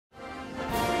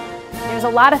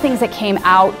There's a lot of things that came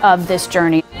out of this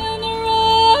journey.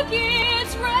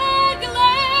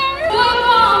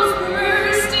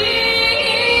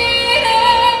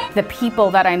 The people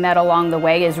that I met along the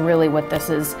way is really what this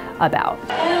is about.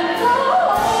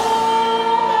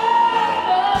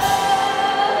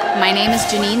 My name is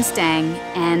Janine Stange,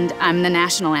 and I'm the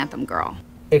National Anthem Girl.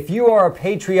 If you are a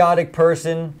patriotic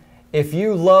person, if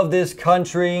you love this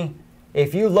country,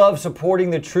 if you love supporting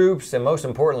the troops, and most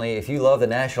importantly, if you love the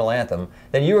national anthem,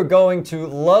 then you are going to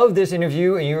love this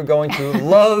interview, and you are going to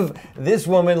love this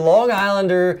woman, Long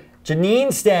Islander Janine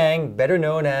Stange, better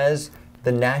known as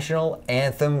the National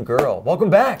Anthem Girl. Welcome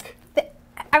back.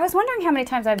 I was wondering how many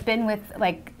times I've been with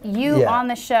you on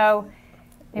the show.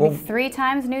 Maybe 3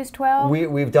 times, News 12?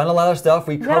 We've done a lot of stuff.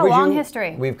 We've covered a long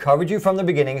history. We've covered you from the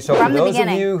beginning. So for those of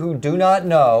you who do not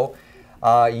know,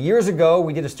 years ago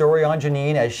we did a story on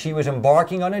Janine as she was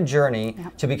embarking on a journey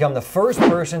to become the first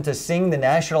person to sing the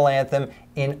national anthem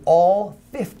in all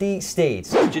 50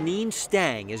 states. Janine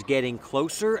Stange is getting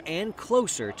closer and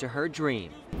closer to her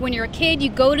dream. When you're a kid, you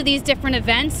go to these different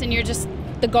events and you're just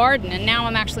the garden, and now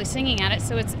I'm actually singing at it,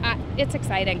 so it's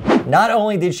exciting. Not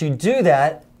only did she do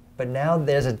that, but now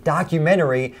there's a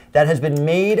documentary that has been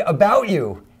made about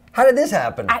you. How did this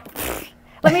happen?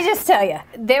 Let me just tell you,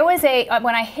 there was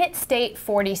when I hit state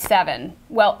 47,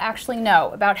 well, actually no,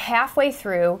 about halfway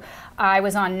through, I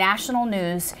was on national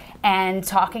news and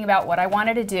talking about what I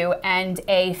wanted to do, and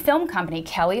a film company,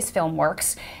 Kelly's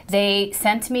Filmworks, they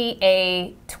sent me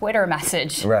a Twitter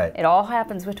message. Right. It all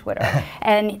happens with Twitter.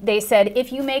 And they said,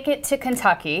 if you make it to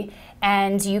Kentucky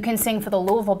and you can sing for the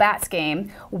Louisville Bats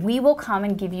game, we will come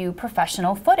and give you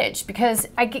professional footage. Because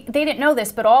they didn't know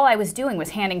this, but all I was doing was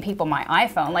handing people my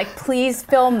iPhone, like, please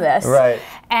film this. Right.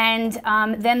 And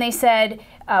then they said,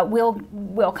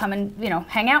 we'll come and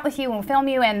hang out with you and we'll film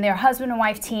you. And their husband and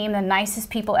wife team, the nicest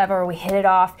people ever. We hit it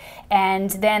off. And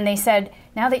then they said,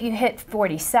 now that you hit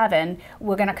 47,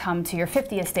 we're going to come to your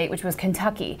 50th state, which was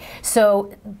Kentucky.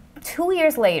 So 2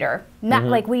 years later, not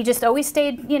like we just always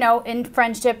stayed, in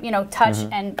friendship, touch,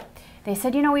 and they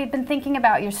said, we've been thinking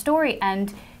about your story,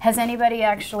 and has anybody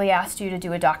actually asked you to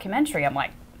do a documentary? I'm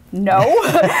like, no,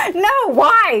 no,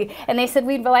 why? And they said,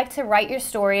 we'd like to write your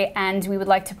story, and we would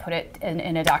like to put it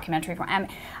in a documentary form. And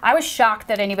I was shocked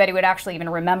that anybody would actually even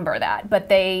remember that, but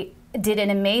they did an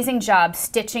amazing job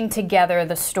stitching together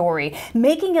the story,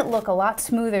 making it look a lot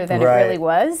smoother than it really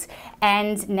was,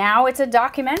 and now it's a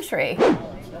documentary. Hi,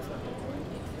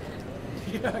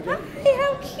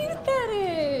 how cute that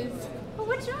is. Oh,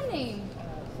 what's your name?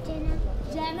 Jenna.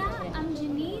 Jenna? I'm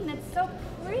Janine. That's so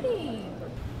pretty.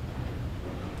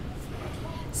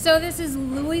 So this is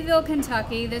Louisville,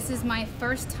 Kentucky. This is my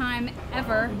first time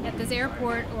ever at this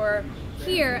airport or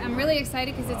here. I'm really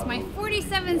excited because it's my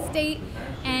 47th state,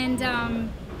 and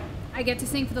I get to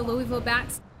sing for the Louisville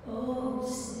Bats. Oh,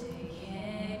 say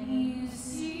can you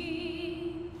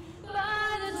see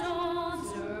by the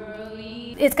dawn's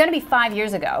early... It's going to be 5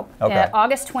 years ago. Okay.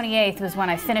 August 28th was when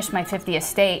I finished my 50th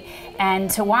state, and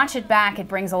to watch it back, it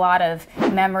brings a lot of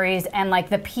memories, and like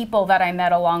the people that I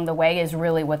met along the way is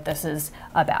really what this is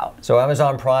about. So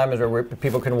Amazon Prime is where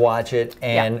people can watch it,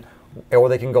 and or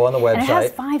they can go on the website. And it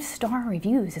has 5-star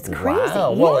reviews. It's crazy.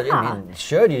 Wow. Well, I mean, it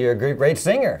should. You're a great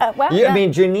singer. I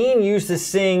mean, Janine used to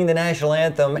sing the national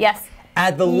anthem. Yes.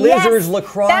 At the Lizards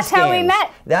lacrosse That's how we games.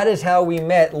 met. That is how we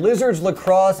met. Lizards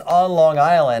lacrosse on Long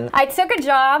Island. I took a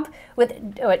job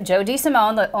with Joe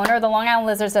DeSimone, the owner of the Long Island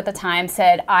Lizards at the time,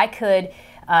 said I could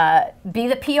be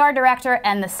the PR director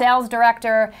and the sales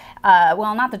director.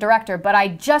 Well, not the director, but I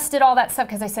just did all that stuff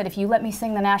because I said, if you let me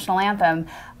sing the national anthem,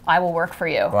 I will work for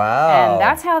you. Wow. And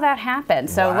that's how that happened.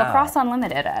 So Lacrosse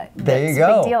Unlimited, there you it's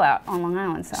go. a big deal out on Long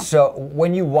Island. So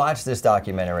when you watch this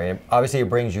documentary, obviously it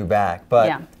brings you back,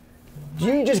 but do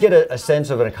you just get a sense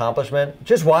of an accomplishment?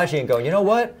 Just watching and going, you know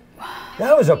what?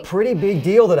 That was a pretty big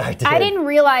deal that I did. I didn't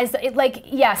realize that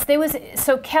yes, there was,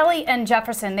 so Kelly and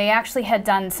Jefferson, they actually had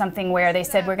done something where they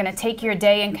said, we're going to take your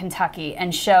day in Kentucky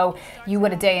and show you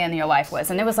what a day in your life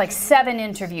was. And there was like 7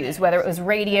 interviews, whether it was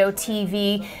radio,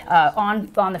 TV,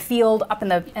 on the field, up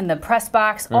in the press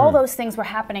box, all those things were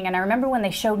happening. And I remember when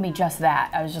they showed me just that,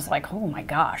 I was just like, oh my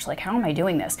gosh, like how am I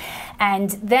doing this?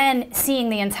 And then seeing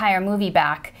the entire movie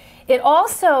back, it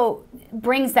also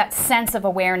brings that sense of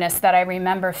awareness that I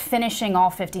remember finishing all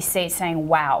 50 states saying,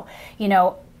 wow,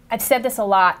 I've said this a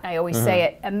lot, I always say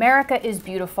it, America is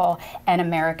beautiful and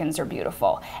Americans are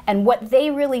beautiful. And what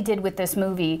they really did with this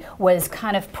movie was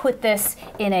kind of put this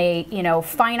in a,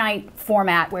 finite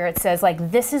format where it says,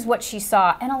 like, this is what she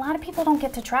saw. And a lot of people don't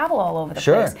get to travel all over the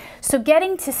place. So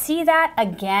getting to see that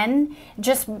again,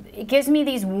 it gives me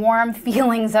these warm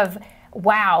feelings of,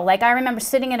 wow. Like I remember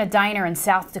sitting in a diner in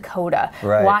South Dakota,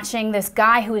 watching this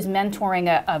guy who was mentoring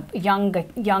a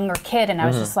younger kid, and I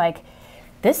was just like,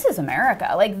 this is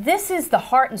America. Like this is the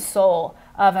heart and soul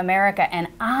of America, and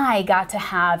I got to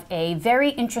have a very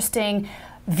interesting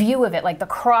view of it, like the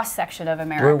cross section of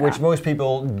America, which most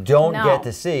people don't get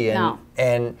to see.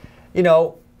 And you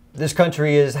know, this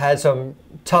country has had some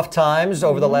tough times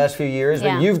over the last few years,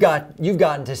 but you've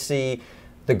gotten to see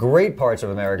the great parts of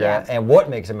America and what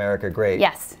makes America great.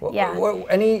 Yes.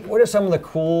 What are some of the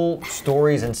cool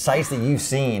stories and sights that you've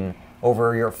seen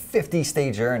over your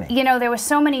 50-state journey? You know, there were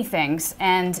so many things,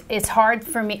 and it's hard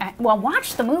for me. Well,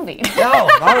 watch the movie.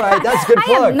 Oh, all right, that's a good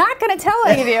plug. I am not going to tell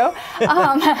any of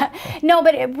you. No,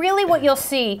 but really what you'll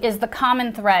see is the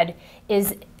common thread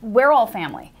is we're all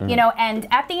family, you know, and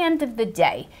at the end of the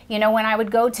day, you know, when I would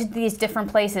go to these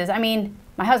different places, I mean,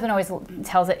 my husband always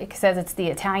says it's the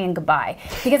Italian goodbye,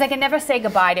 because I can never say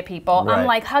goodbye to people. I'm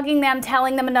like hugging them,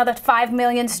 telling them another 5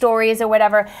 million stories or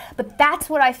whatever, but that's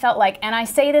what I felt like. And I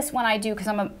say this when I do, because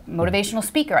I'm a motivational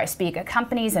speaker. I speak at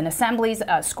companies and assemblies,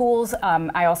 schools.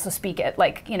 I also speak at,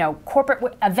 like, you know,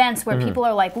 corporate events where people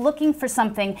are like looking for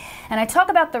something. And I talk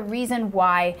about the reason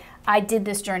why I did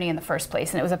this journey in the first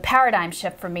place, and it was a paradigm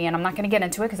shift for me, and I'm not going to get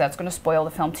into it because that's going to spoil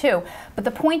the film too. But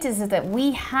the point is that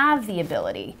we have the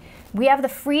ability, we have the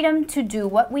freedom to do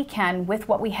what we can with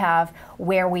what we have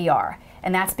where we are.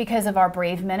 And that's because of our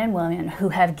brave men and women who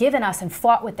have given us and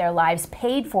fought with their lives,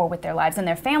 paid for with their lives, and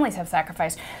their families have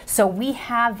sacrificed. So we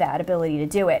have that ability to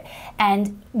do it.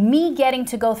 And me getting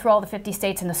to go through all the 50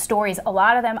 states and the stories, a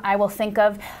lot of them I will think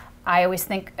of, I always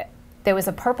think, there was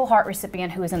a Purple Heart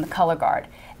recipient who was in the color guard,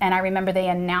 and I remember they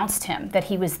announced him that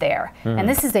he was there. And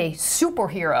this is a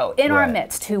superhero in our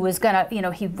midst who was gonna, you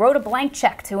know, he wrote a blank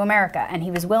check to America and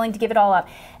he was willing to give it all up,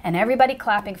 and everybody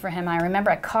clapping for him. I remember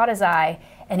I caught his eye,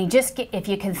 and he just, if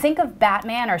you can think of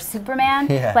Batman or Superman,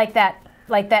 like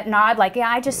that nod, like, yeah,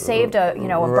 I just saved a, you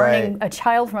know, a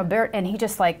child from a bear, and he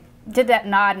just like did that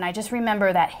nod, and I just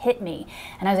remember that hit me,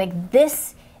 and I was like,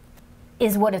 this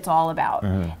is what it's all about.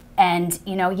 And,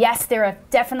 you know, yes, there are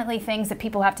definitely things that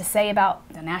people have to say about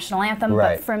the national anthem,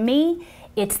 but for me,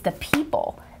 it's the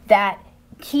people that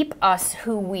keep us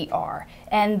who we are,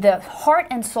 and the heart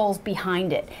and souls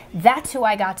behind it. That's who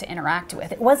I got to interact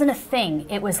with. It wasn't a thing.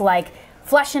 It was like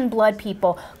flesh and blood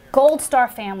people, Gold Star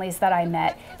families that I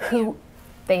met who,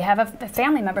 they have a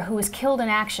family member who was killed in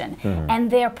action,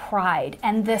 and their pride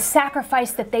and the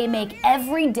sacrifice that they make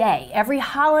every day, every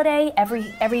holiday,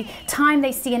 every time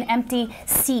they see an empty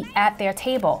seat at their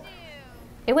table.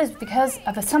 It was because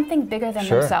of something bigger than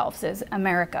themselves, is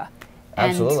America.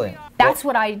 And absolutely. That's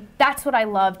what I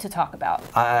love to talk about.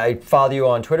 I follow you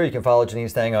on Twitter. You can follow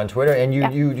Janine Stange on Twitter, and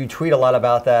you tweet a lot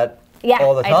about that.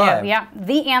 All the time. I do,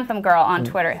 The Anthem Girl on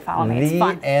Twitter. Follow me, it's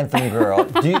fun. The Anthem Girl.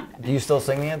 Do you still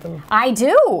sing the anthem? I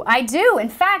do. In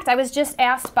fact, I was just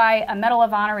asked by a Medal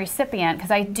of Honor recipient,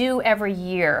 because I do every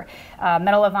year.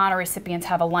 Medal of Honor recipients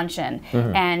have a luncheon,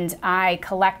 and I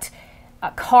collect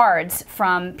cards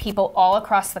from people all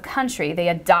across the country. They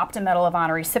adopt a Medal of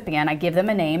Honor recipient. I give them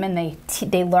a name, and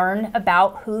they learn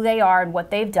about who they are and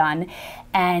what they've done.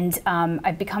 And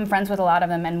I've become friends with a lot of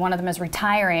them, and one of them is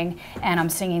retiring, and I'm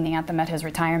singing the anthem at his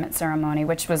retirement ceremony,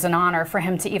 which was an honor for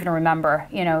him to even remember,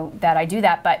 you know, that I do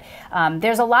that. But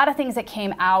there's a lot of things that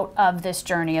came out of this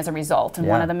journey as a result, and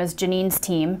one of them is Janine's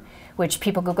team, which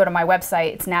people could go to my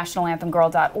website. It's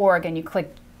nationalanthamgirl.org, and you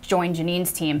click Join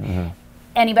Janine's team.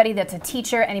 Anybody that's a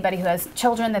teacher, anybody who has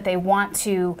children that they want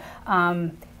to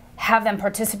have them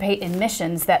participate in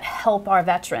missions that help our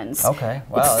veterans. Okay,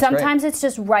 wow, sometimes it's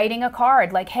just writing a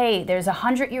card like, hey, there's a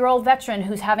 100-year-old veteran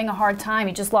who's having a hard time.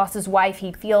 He just lost his wife.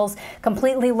 He feels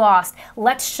completely lost.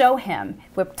 Let's show him.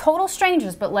 We're total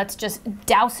strangers, but let's just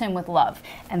douse him with love.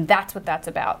 And that's what that's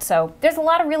about. So there's a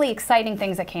lot of really exciting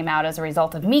things that came out as a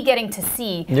result of me getting to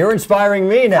see. You're inspiring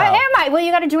me now. Am I? Well,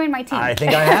 you got to join my team. I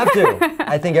think I have to.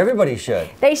 I think everybody should.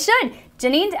 They should.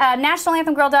 Janine,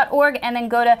 nationalanthamgirl.org, and then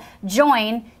go to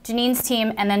join Janine's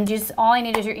team, and then just all I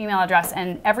need is your email address,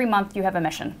 and every month you have a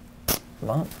mission.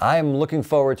 Well, I'm looking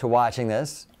forward to watching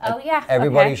this. Oh, yeah.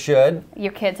 Everybody should.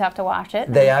 Your kids have to watch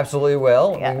it. They absolutely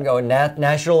will. Yeah. We can go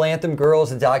National Anthem Girl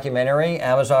is a documentary,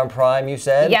 Amazon Prime, you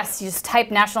said? Yes, you just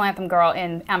type National Anthem Girl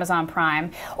in Amazon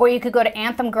Prime. Or you could go to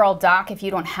Anthem Girl Doc if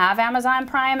you don't have Amazon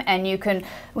Prime, and you can,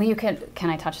 can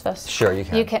I touch this? Sure, you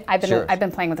can. I've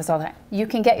been playing with this all the time. You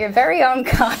can get your very own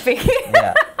copy.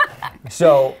 Yeah.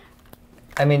 So,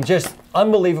 I mean, just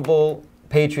unbelievable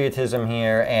patriotism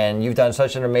here, and you've done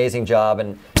such an amazing job.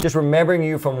 And just remembering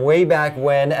you from way back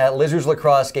when at Lizards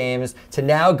lacrosse games to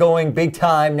now going big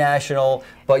time national,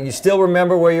 but you still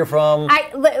remember where you're from.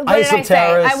 Islip,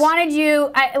 Terrace. I wanted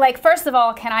you, first of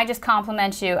all, can I just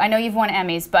compliment you? I know you've won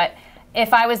Emmys, but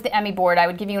if I was the Emmy board, I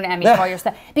would give you an Emmy for all your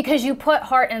stuff, because you put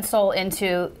heart and soul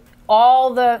into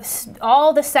all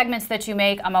the segments that you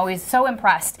make. I'm always so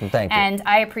impressed. Thank you. And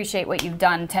I appreciate what you've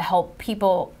done to help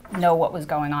people know what was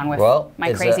going on with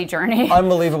my crazy journey.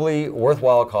 Unbelievably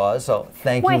worthwhile cause, so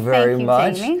thank you very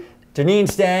much. Jamie. Janine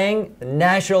Stange,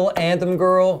 National Anthem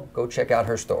Girl. Go check out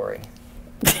her story.